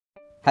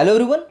Hello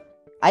everyone,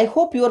 I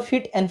hope you are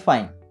fit and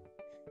fine.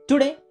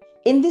 Today,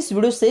 in this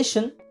video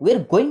session, we are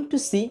going to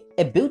see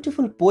a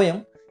beautiful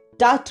poem,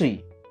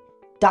 Tartary.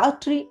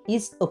 Tartary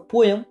is a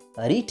poem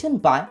written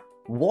by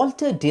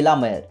Walter de la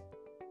Mare.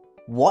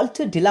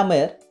 Walter de la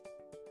Mare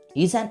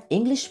is an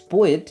English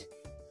poet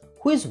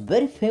who is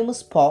very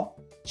famous for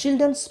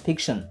children's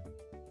fiction.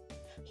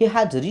 He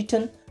had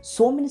written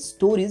so many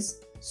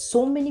stories,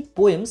 so many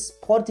poems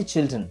for the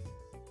children.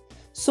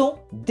 So,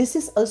 this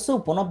is also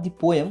one of the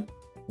poems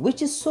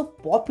which is so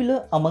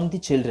popular among the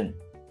children.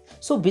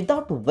 So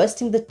without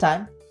wasting the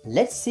time,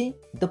 let's see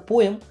the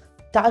poem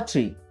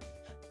Tartary.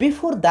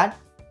 Before that,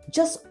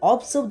 just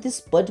observe this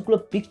particular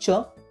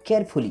picture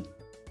carefully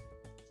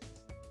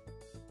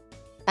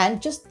and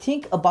just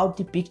think about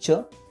the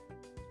picture,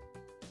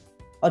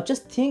 or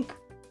just think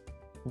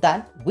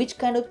that which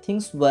kind of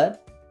things were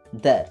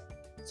there.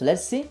 So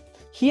let's see.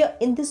 Here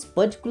in this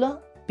particular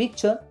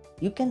picture,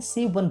 you can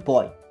see one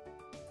boy,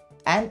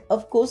 and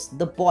of course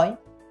the boy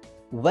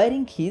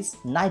wearing his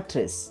night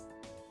dress.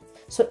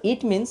 So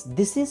it means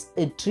this is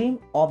a dream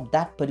of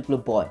that particular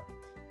boy.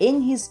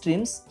 In his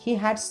dreams, he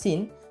had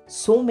seen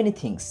so many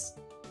things.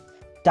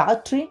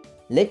 Tartary,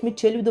 let me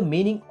tell you the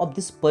meaning of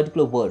this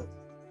particular word.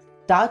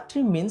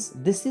 Tartary means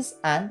this is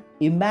an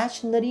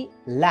imaginary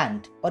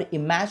land or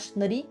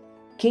imaginary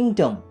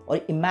kingdom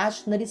or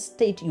imaginary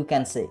state, you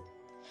can say.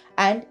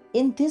 And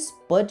in this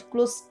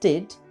particular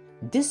state,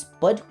 this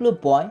particular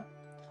boy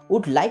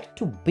would like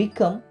to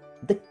become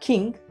the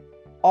king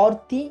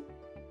or the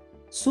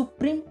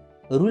supreme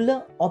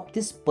ruler of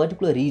this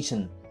particular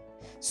region.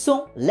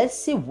 So let's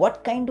see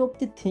what kind of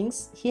the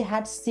things he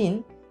had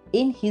seen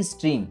in his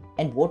dream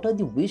and what are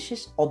the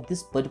wishes of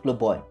this particular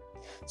boy.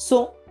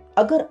 So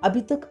अगर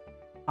अभी तक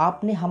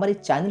आपने हमारे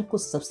channel को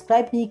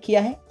subscribe नहीं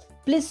किया है,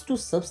 please to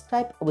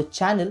subscribe our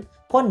channel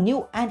for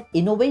new and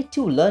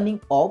innovative learning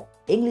of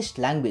English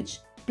language.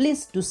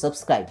 Please do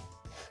subscribe.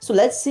 So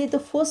let's see the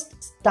first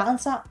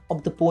stanza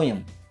of the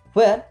poem,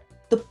 where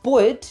the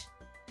poet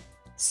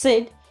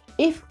said,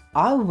 "If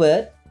I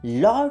were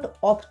Lord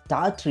of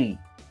Tartary,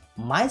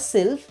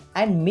 myself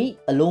and me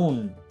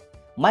alone,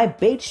 my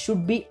bed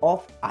should be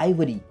of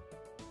ivory,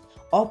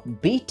 of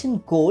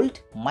beaten gold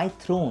my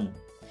throne,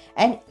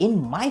 and in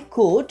my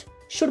court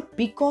should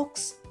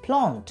peacocks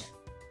plant,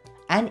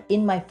 and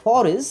in my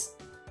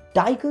forest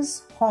tigers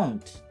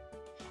haunt,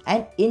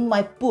 and in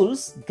my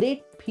pools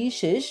great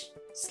fishes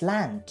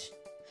slant,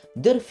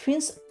 their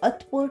fins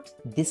upward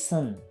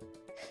descend."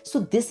 So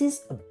this is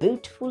a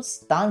beautiful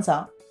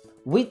stanza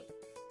with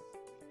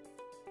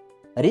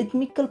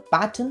rhythmical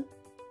pattern.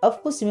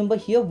 Of course, remember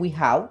here we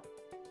have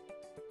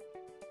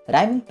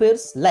rhyming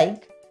pairs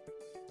like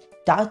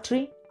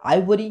Tartary,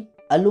 ivory,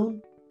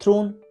 alone,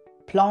 throne,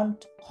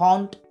 plant,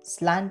 haunt,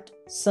 slant,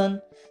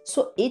 sun.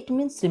 So it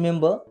means,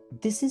 remember,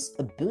 this is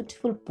a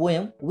beautiful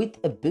poem with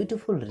a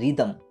beautiful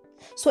rhythm.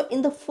 So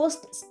in the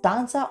first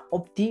stanza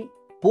of the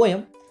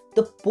poem,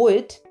 the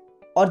poet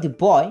or the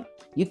boy,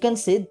 you can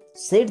say,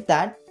 said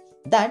that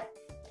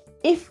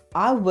if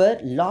I were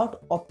Lord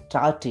of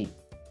Tartary,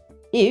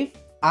 if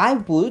I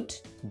would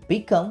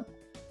become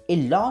a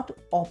Lord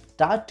of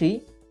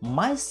Tartary,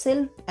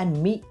 myself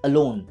and me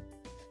alone.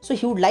 So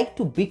he would like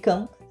to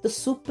become the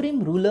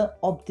supreme ruler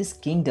of this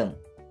kingdom,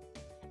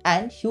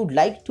 and he would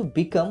like to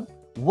become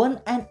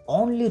one and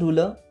only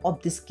ruler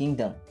of this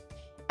kingdom.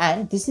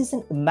 And this is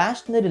an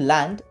imaginary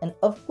land, and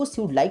of course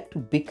he would like to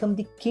become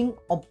the king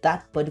of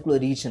that particular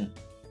region.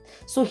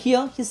 So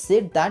here he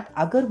said that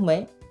अगर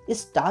मैं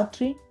इस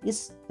Tartary,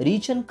 इस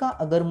reason का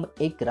अगर मैं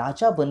एक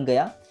राजा बन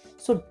गया,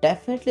 सो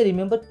डेफिनेटली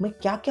रिमेंबर मैं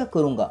क्या क्या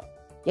करूंगा,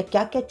 या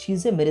क्या क्या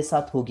चीजें मेरे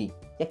साथ होगी,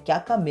 या क्या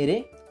क्या मेरे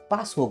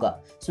पास होगा.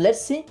 So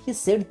let's see. He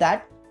said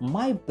that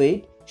my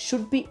bed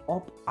should be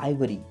of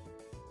Ivory.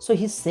 So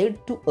he said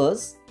to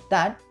us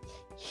that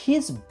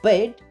his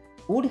bed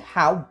would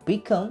have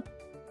become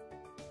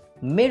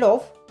made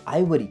of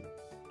Ivory.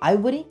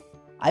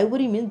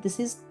 Ivory mean this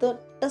is the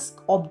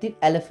tusk of the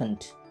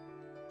elephant.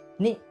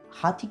 नहीं,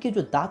 हाथी के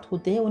जो दांत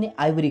होते हैं उन्हें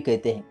Ivory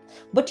कहते हैं.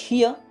 But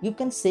here you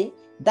can say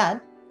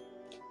that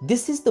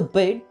this is the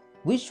bed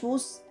which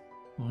was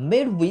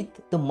made with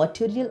the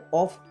material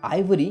of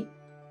Ivory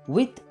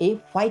with a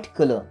white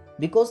color,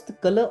 because the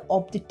color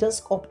of the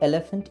tusk of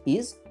elephant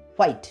is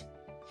white.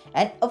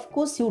 And of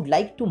course he would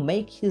like to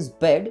make his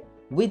bed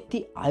with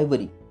the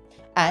ivory,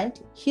 and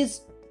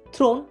his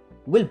throne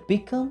will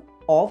become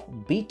of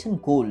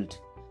beaten gold.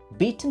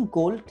 Beaten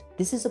gold,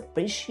 this is a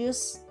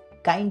precious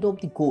kind of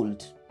the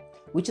gold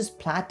which is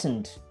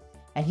flattened,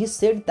 and he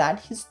said that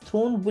his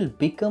throne will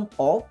become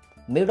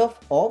made of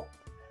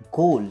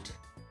gold,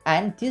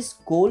 and this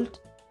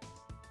gold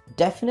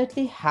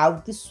definitely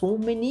have so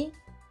many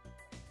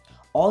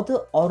other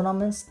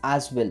ornaments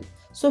as well.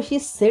 So he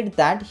said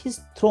that his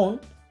throne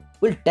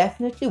will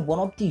definitely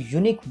one of the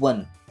unique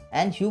one,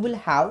 and he will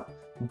have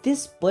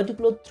this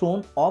particular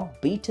throne of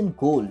beaten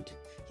gold.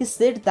 He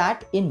said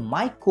that in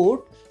my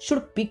court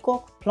should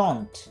peacock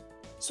plant.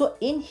 So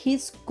in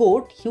his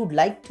court he would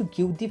like to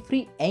give the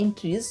free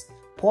entries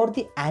for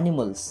the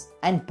animals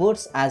and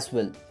birds as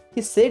well.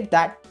 He said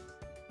that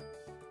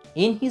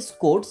In his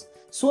courts,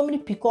 so many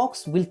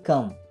peacocks will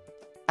come,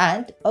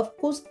 and of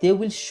course they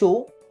will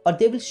show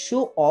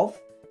off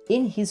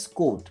in his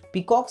court.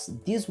 Peacocks,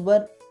 these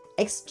were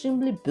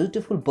extremely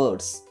beautiful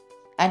birds,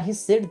 and he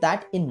said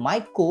that in my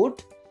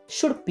court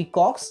should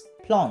peacocks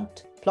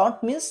flaunt.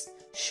 Flaunt means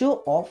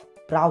show off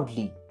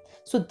proudly.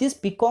 So these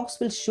peacocks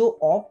will show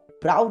off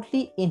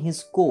proudly in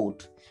his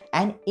court,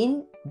 and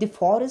in the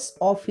forest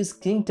of his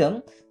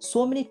kingdom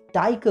so many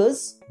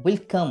tigers will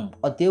come,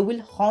 or they will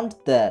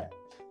haunt there.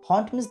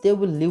 Haunt means they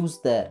will live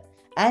there.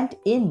 And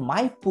in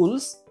my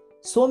pools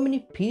so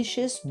many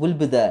fishes will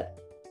be there.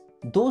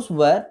 Those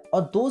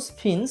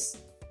fins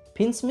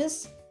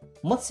means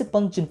मत्स्य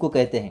पंख जिनको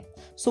कहते हैं.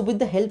 So with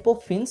the help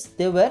of fins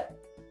they were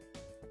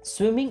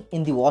swimming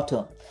in the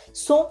water.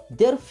 So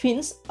their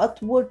fins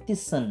athwart the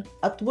sun.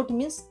 Athwart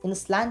means in a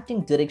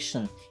slanting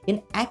direction,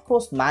 in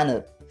across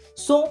manner.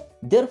 So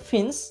their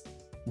fins,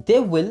 they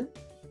will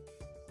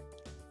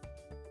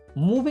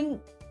moving,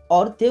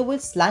 or they were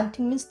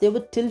slanting means they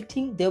were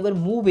tilting, they were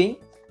moving,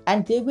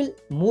 and they will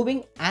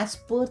moving as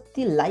per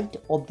the light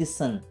of the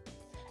sun.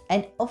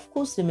 And of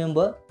course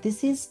remember,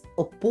 this is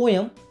a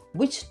poem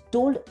which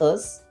told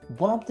us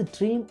one of the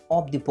dream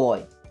of the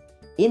boy.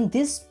 In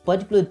this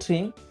particular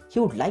dream, he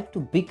would like to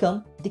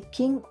become the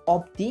king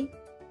of the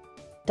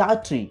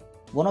Tartary,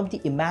 one of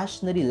the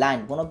imaginary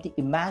land, one of the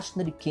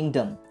imaginary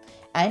kingdom.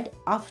 And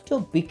after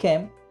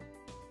became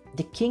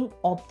the king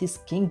of this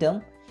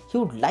kingdom, he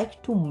would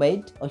like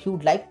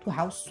to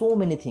have so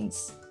many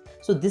things.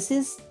 So this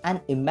is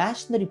an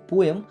imaginary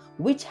poem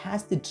which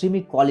has the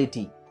dreamy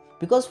quality,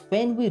 because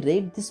when we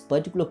read this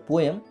particular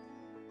poem,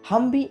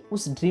 हम भी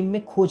उस dream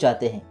में खो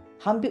जाते हैं,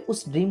 हम भी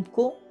उस ड्रीम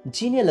को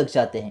जीने लग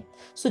जाते हैं.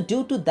 So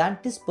due to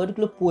that, this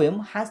particular poem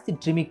has the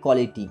dreamy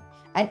quality,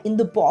 and in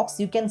the box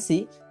you can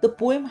see the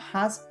poem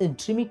has a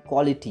dreamy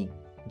quality.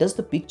 Does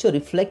the picture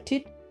reflect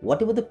it?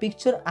 Whatever the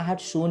picture I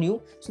had shown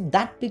you, so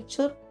that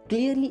picture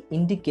clearly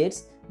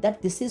indicates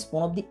that this is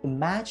one of the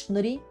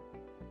imaginary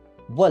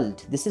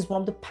world, this is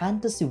one of the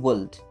fantasy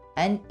world,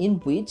 and in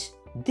which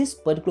this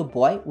particular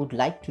boy would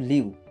like to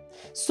live.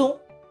 So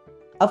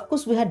of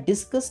course we had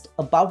discussed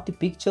about the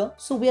picture,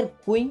 so we are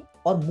going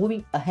or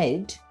moving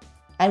ahead,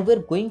 and we are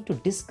going to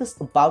discuss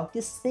about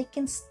the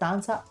second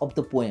stanza of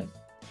the poem.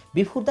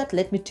 Before that,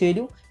 let me tell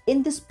you,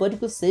 in this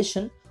particular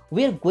session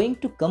we are going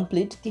to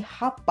complete the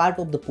half part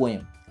of the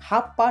poem.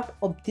 Half part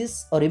of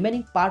this or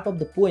remaining part of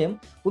the poem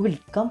we will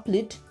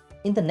complete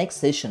in the next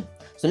session.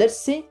 So let's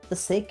see the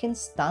second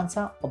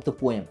stanza of the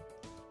poem,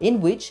 in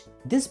which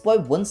this boy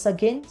once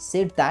again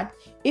said that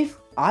if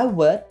I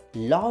were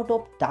Lord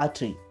of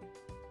Tartary,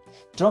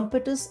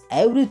 trumpeters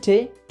every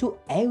day to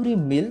every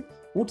mill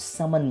would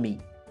summon me,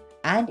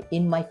 and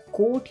in my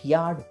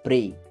courtyard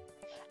bray,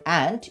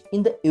 and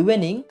in the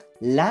evening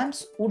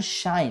lamps would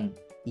shine,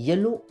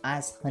 yellow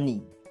as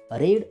honey,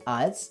 red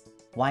as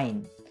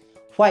wine,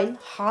 while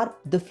harp,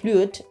 the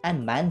flute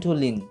and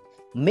mandolin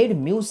made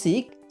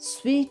music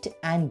sweet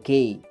and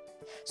gay.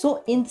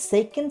 So in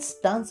second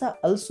stanza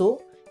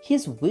also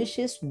his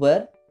wishes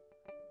were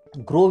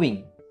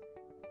growing,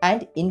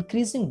 and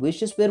increasing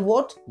wishes were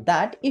what?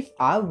 That if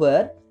I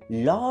were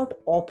Lord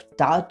of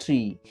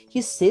Tartary,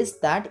 he says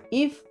that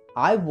if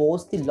I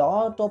was the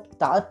Lord of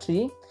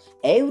Tartary,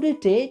 every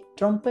day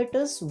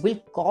trumpeters will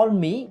call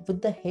me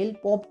with the help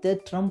of their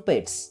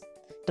trumpets.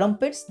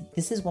 Trumpets,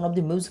 this is one of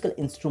the musical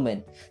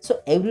instrument.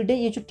 So every day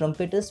ये जो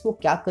trumpeters वो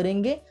क्या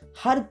करेंगे,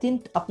 हर दिन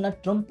अपना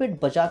trumpet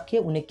बजा के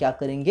उन्हें क्या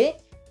करेंगे,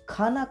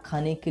 खाना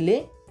खाने के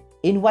लिए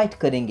invite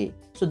करेंगे.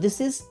 So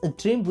this is a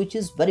dream which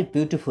is very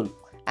beautiful,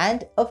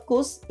 and of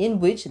course in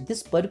which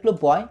this particular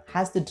boy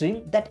has the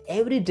dream that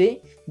every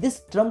day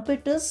these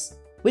trumpeters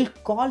will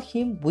call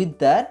him with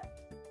their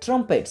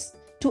trumpets.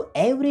 To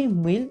every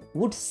mill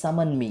would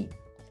summon me.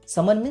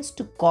 Summon means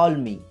to call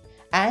me,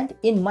 and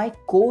in my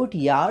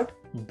courtyard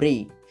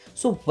bray.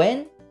 So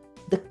when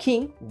the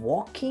king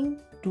walking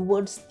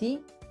towards the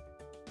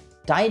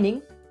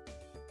dining,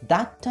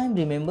 that time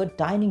remember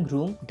dining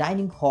room,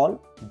 dining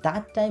hall,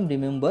 that time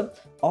remember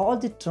all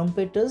the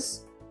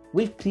trumpeters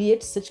will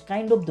create such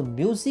kind of the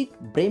music.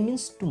 Bray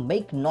means to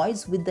make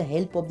noise with the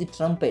help of the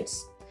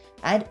trumpets,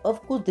 and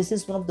of course this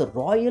is one of the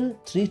royal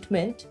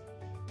treatment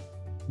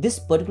this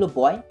particular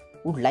boy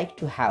would like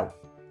to have.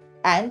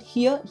 And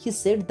here he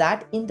said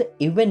that in the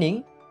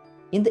evening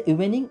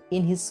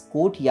in his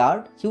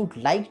courtyard he would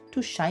like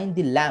to shine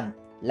the lamp.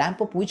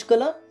 Lamp of which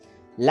color?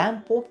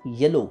 Lamp of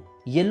yellow,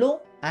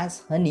 yellow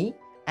as honey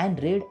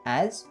and red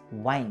as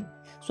wine.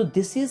 So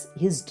this is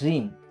his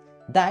dream,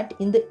 that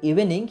in the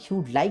evening he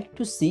would like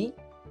to see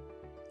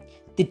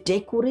the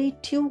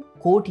decorative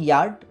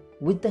courtyard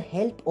with the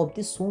help of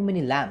the so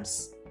many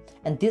lamps,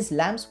 and these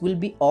lamps will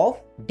be of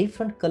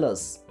different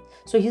colors.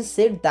 So he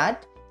said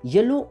that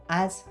yellow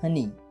as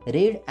honey,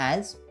 red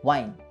as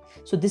wine.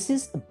 So this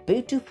is a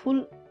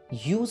beautiful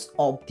use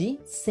of the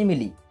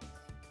simile,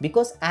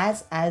 because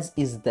as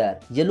is there,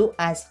 yellow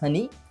as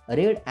honey,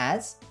 red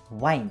as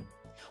wine,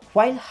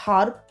 while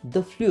harp,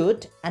 the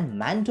flute and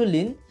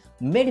mandolin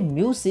made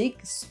music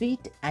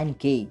sweet and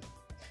gay.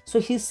 So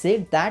he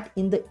said that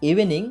in the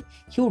evening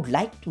he would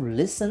like to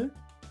listen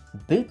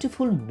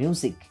beautiful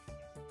music,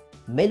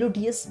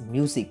 melodious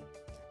music,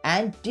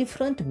 and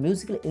different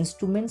musical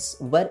instruments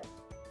were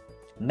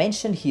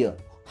mentioned here.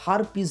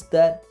 Harp is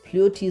there,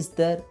 flute is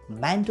there,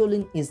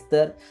 mandolin is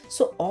there.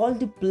 So all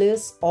the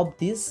players of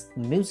these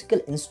musical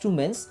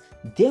instruments,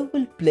 they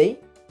will play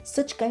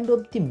such kind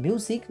of the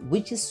music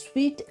which is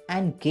sweet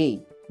and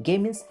gay. Gay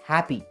means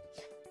happy.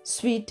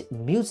 Sweet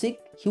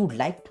music he would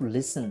like to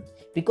listen,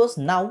 because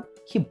now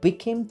he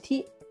became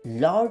the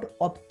Lord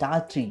of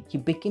Tartary. He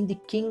became the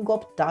king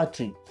of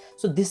Tartary.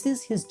 So this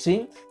is his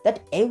dream, that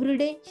every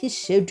day his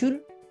schedule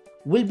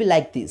will be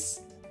like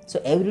this.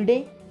 So every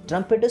day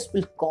trumpeters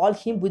will call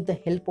him with the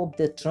help of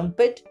the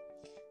trumpet.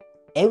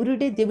 Every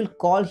day they will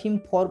call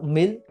him for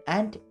meal,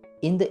 and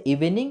in the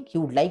evening he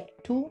would like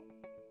to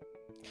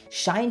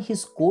shine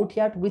his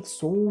courtyard with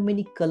so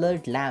many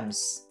colored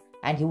lamps,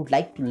 and he would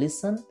like to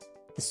listen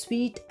the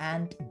sweet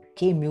and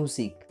gay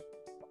music,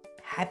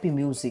 happy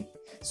music.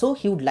 So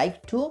he would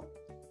like to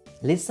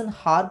listen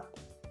harp,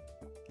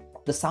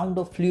 the sound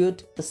of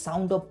flute, the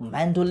sound of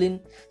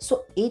mandolin.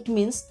 So it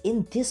means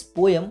in this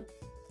poem,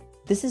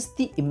 this is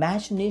the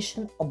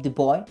imagination of the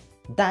boy,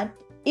 that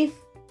if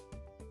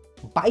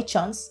by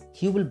chance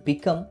he will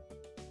become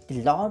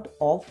the lord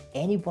of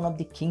any one of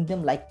the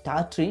kingdom like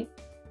Tartary,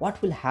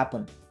 what will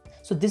happen?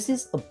 So this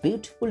is a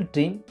beautiful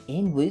dream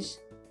in which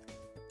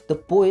the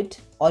poet,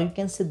 or you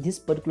can say this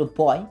particular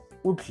boy,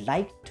 would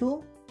like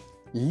to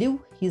live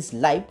his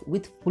life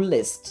with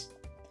fullest,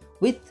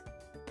 with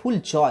full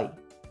joy,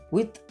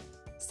 with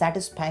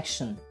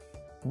satisfaction,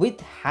 with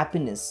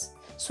happiness.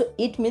 So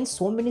it means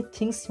so many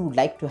things he would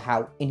like to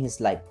have in his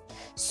life.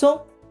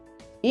 So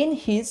in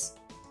his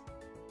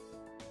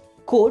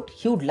court,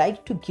 he would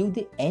like to give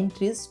the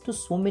entries to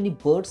so many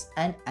birds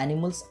and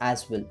animals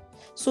as well.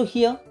 So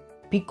here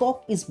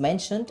peacock is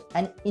mentioned,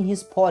 and in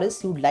his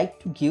forest he would like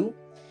to give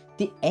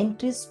the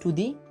entries to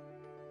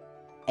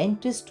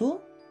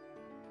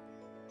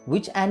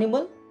which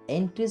animal?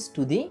 Entries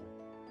to the,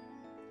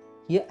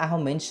 here I have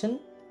mentioned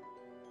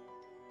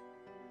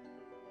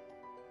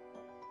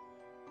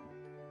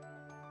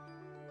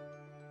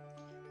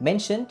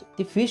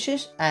the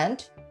fishes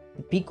and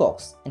the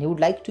peacocks, and he would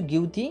like to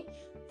give the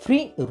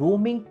free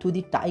roaming to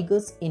the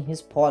tigers in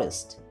his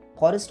forest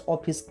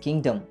of his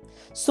kingdom.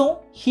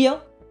 So here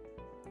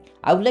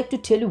I would like to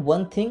tell you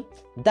one thing,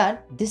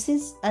 that this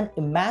is an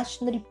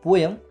imaginary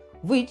poem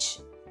which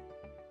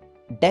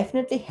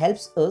definitely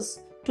helps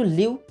us to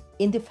live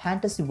in the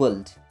fantasy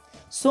world.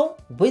 So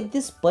with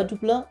this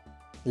particular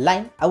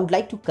line, I would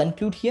like to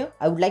conclude here.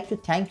 I would like to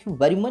thank you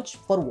very much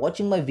for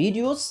watching my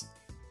videos.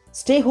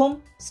 Stay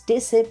home, stay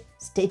safe,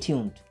 stay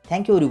tuned.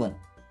 Thank you everyone.